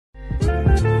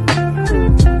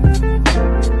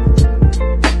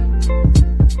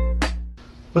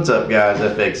What's up guys,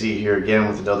 FXE here again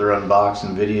with another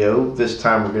unboxing video. This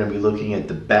time we're going to be looking at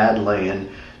the Badlands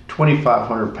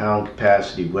 2,500 pound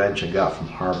capacity winch I got from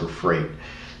Harbor Freight.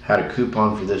 Had a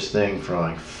coupon for this thing for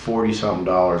like 40 something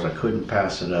dollars. I couldn't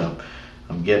pass it up.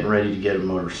 I'm getting ready to get a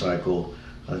motorcycle.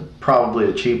 Probably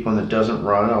a cheap one that doesn't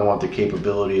run. I want the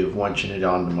capability of winching it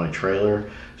onto my trailer.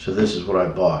 So this is what I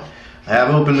bought. I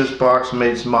have opened this box and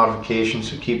made some modifications,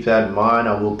 so keep that in mind.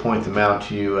 I will point them out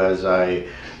to you as I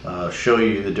show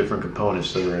you the different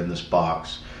components that are in this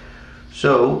box.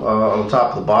 So on the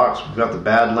top of the box we've got the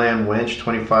Badlands winch,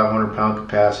 2,500 pound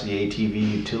capacity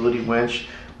ATV utility winch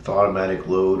with automatic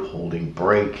load holding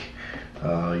brake.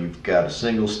 You've got a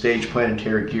single stage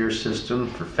planetary gear system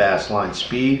for fast line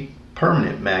speed.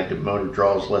 Permanent magnet motor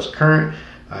draws less current,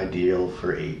 ideal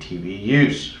for ATV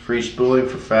use. Free spooling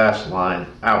for fast line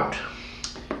out.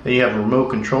 Then you have a remote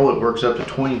control that works up to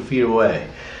 20 feet away.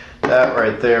 That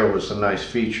right there was a nice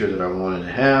feature that I wanted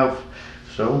to have.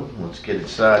 So let's get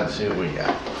inside and see what we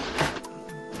got.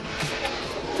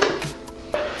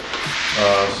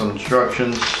 Some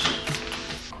instructions.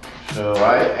 So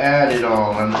I added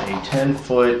on a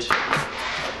 10-foot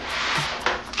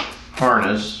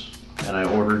harness, and I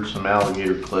ordered some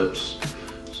alligator clips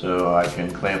so I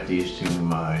can clamp these to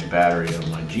my battery of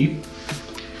my Jeep.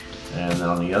 And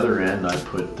on the other end I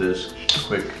put this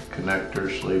quick connector,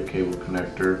 slave cable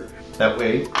connector. That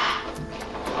way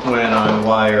when I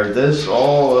wire this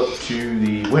all up to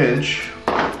the winch,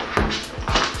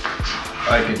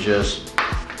 I can just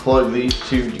plug these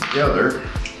two together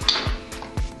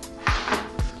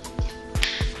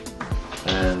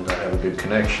and I have a good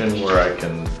connection where I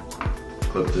can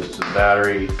clip this to the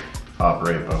battery,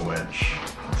 operate my winch.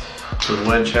 So the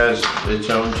winch has its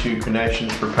own two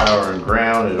connections for power and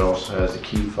ground. It also has a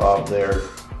key fob there,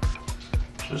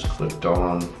 just clipped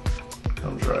on,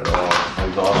 comes right off.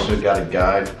 We've also got a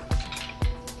guide,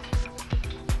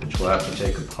 which we'll have to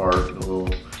take apart. The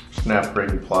little snap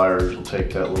ring pliers will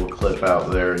take that little clip out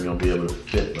there and you'll be able to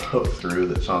fit the hook through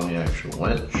that's on the actual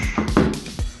winch.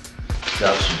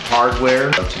 Got some hardware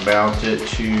to mount it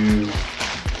to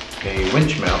a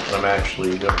winch mount that I'm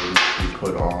actually going to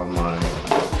put on my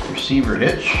receiver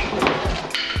hitch,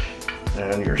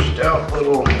 and your stout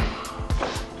little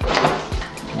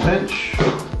winch,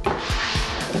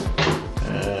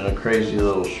 and a crazy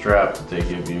little strap that they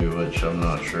give you, which I'm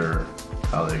not sure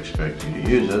how they expect you to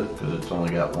use it because it's only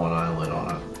got one eyelet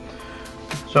on it.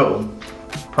 So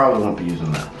probably won't be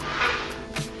using that.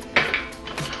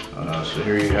 So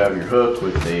here you have your hook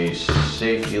with a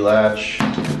safety latch.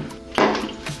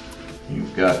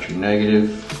 You've got your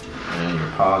negative and your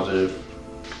positive.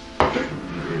 You'll be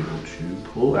able to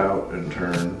pull out and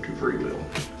turn to freewheel.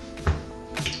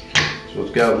 So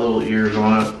it's got little ears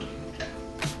on it.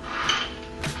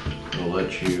 It'll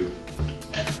let you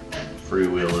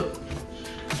freewheel it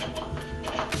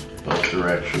both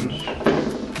directions.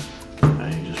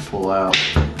 And you just pull out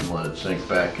and let it sink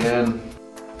back in.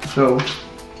 So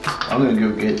I'm going to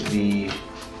go get the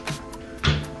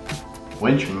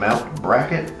winch mount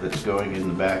bracket that's going in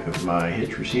the back of my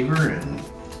hitch receiver, and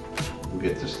we'll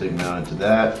get this thing mounted to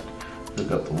that.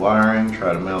 Hook up the wiring,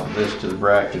 try to mount this to the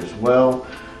bracket as well,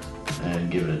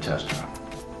 and give it a test run.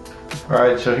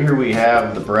 Alright, so here we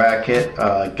have the bracket.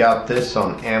 I got this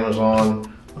on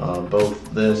Amazon. Both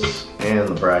this and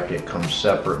the bracket come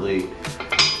separately.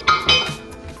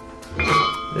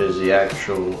 There's the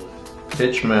actual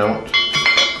hitch mount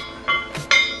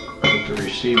with the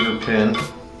receiver pin.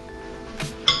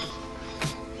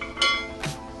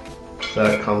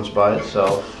 That comes by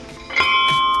itself,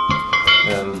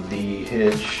 and the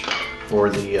hitch for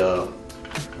the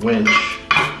winch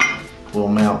will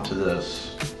mount to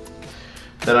this.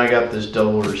 Then I got this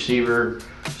double receiver,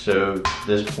 so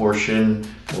this portion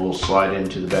will slide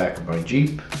into the back of my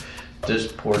Jeep.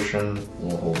 This portion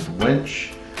will hold the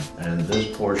winch, and this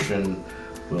portion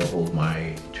will hold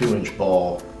my 2-inch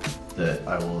ball that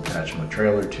I will attach my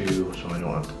trailer to, so I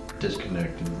don't have to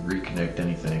disconnect and reconnect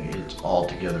anything. It's all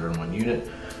together in one unit.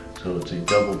 So it's a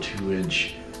double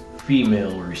 2-inch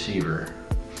female receiver.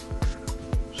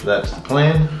 So that's the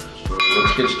plan. So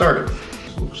let's get started.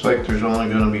 Looks like there's only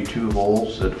going to be 2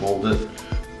 holes that hold it.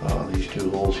 These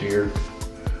 2 holes here.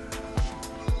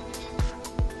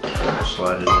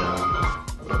 Slide it down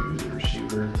to the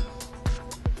receiver.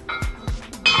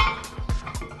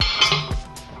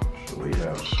 So we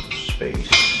have some space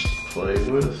to play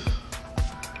with.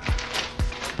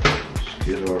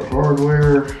 Get our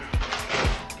hardware.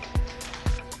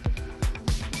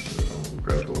 So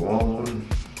grab the long one.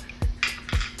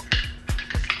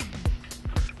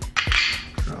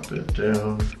 Drop it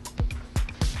down.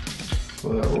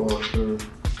 Flat washer,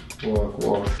 block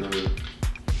washer,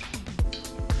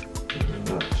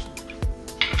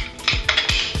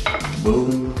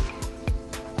 Boom.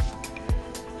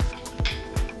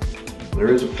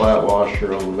 There is a flat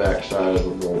washer on the back side of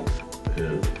the bolt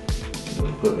head. I'm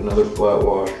going to put another flat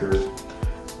washer,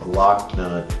 a lock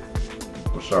nut,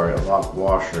 a lock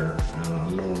washer, and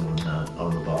a normal nut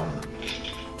on the bottom.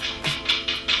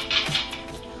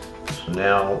 So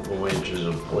now the winch is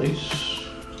in place.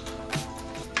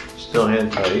 Still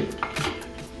hand tight.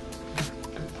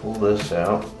 Pull this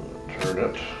out, turn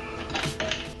it,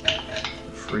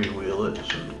 freewheel it,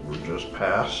 so we're just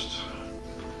past.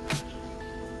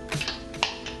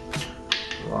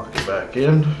 Lock it back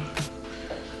in.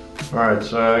 Alright,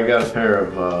 so I got a pair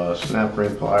of snap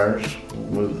ring pliers.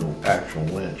 We'll move the actual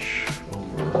winch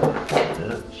over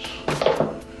it.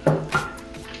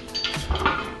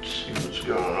 Let's see what's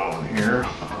going on here.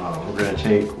 We're going to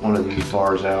take one of these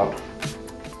bars out.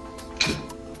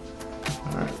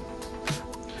 Alright.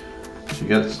 So you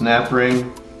got the snap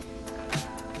ring.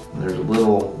 There's a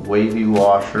little wavy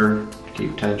washer to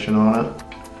keep tension on it.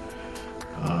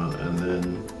 And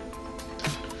then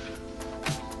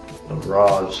the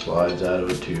rod slides out of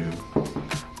a tube.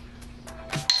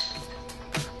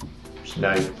 So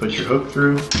now you put your hook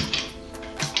through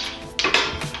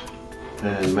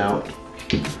and mount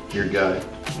your guide.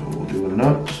 So we'll do a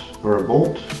nut or a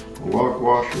bolt, a lock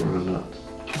washer, or a nut.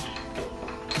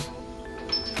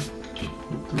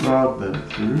 Put the rod back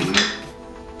through.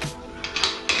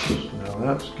 So now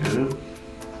that's good.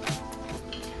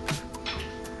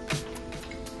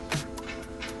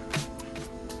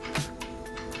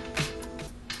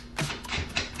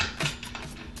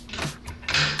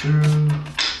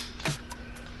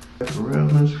 Back around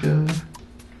this guy.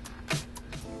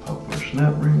 Pop our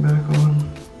snap ring back on.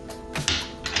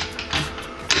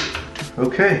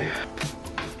 Okay.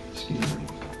 Excuse me.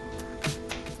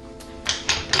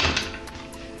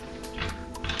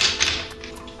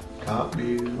 Top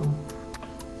view.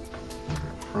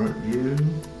 Front view.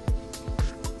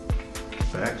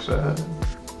 Back side.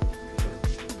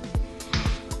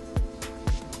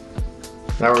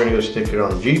 Now we're going to go stick it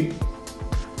on the Jeep.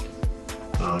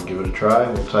 Give it a try.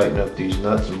 We'll tighten up these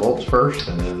nuts and bolts first,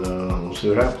 and then we'll see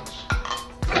what happens.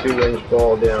 2-inch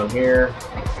ball down here.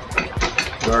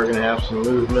 We are going to have some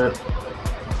movement.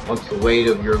 Once the weight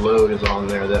of your load is on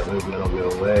there, that movement will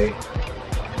go away.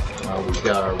 We've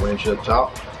got our winch up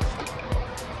top.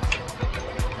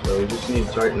 So we just need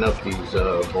to tighten up these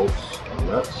bolts and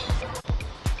nuts.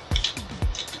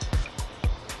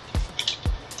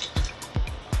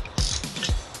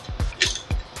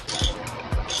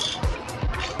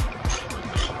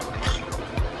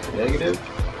 Negative.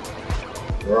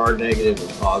 There are negative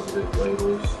and positive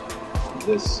labels on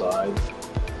this side,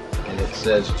 and it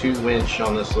says 2-inch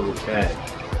on this little tag.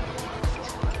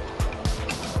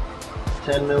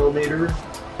 10mm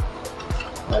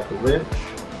at the winch.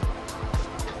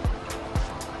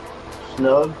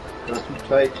 Snug, not too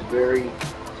tight, to very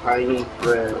tiny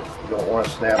thread. You don't want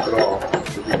to snap it off.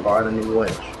 You'll be buying a new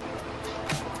winch.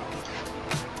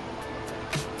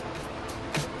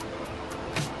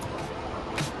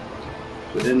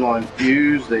 The inline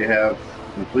fuse they have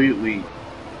completely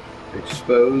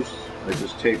exposed. I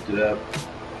just taped it up,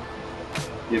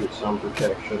 give it some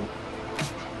protection.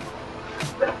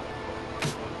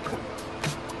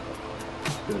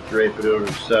 Just going to drape it over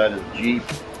the side of the Jeep,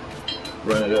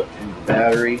 run it up to the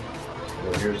battery.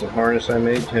 So here's the harness I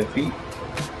made, 10 feet.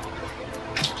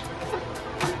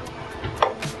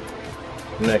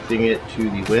 Connecting it to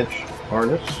the winch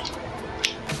harness.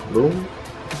 Boom.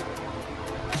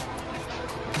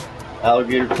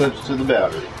 Alligator clips to the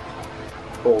battery.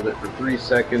 Hold it for 3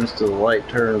 seconds till the light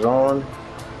turns on.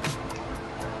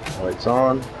 Light's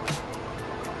on.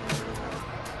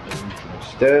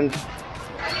 Extend.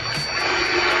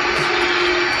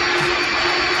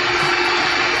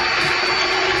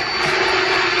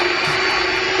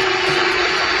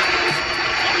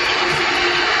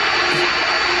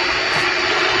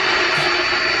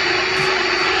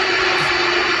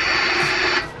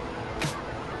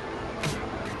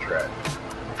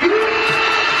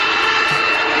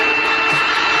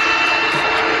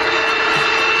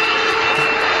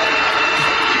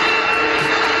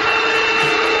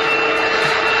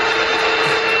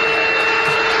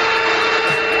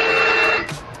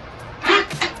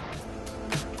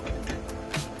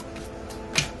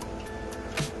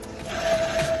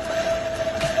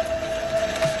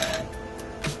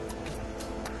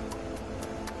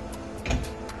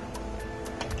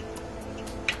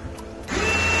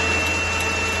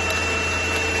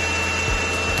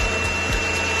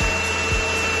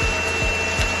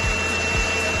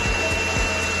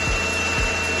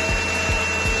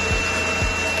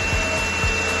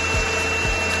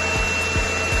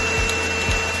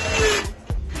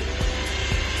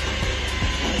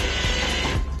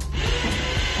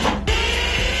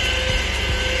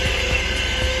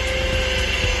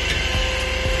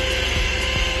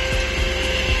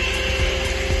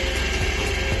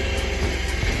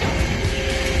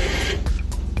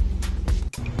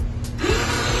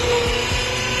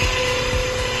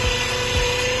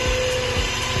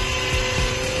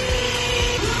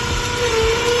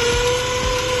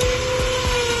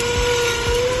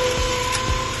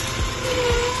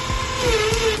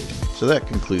 So that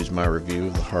concludes my review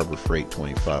of the Harbor Freight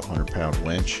 2,500 pound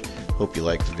winch. Hope you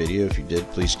liked the video. If you did,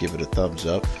 please give it a thumbs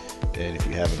up. And if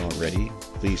you haven't already,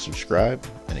 please subscribe.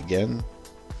 And again,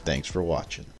 thanks for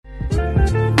watching.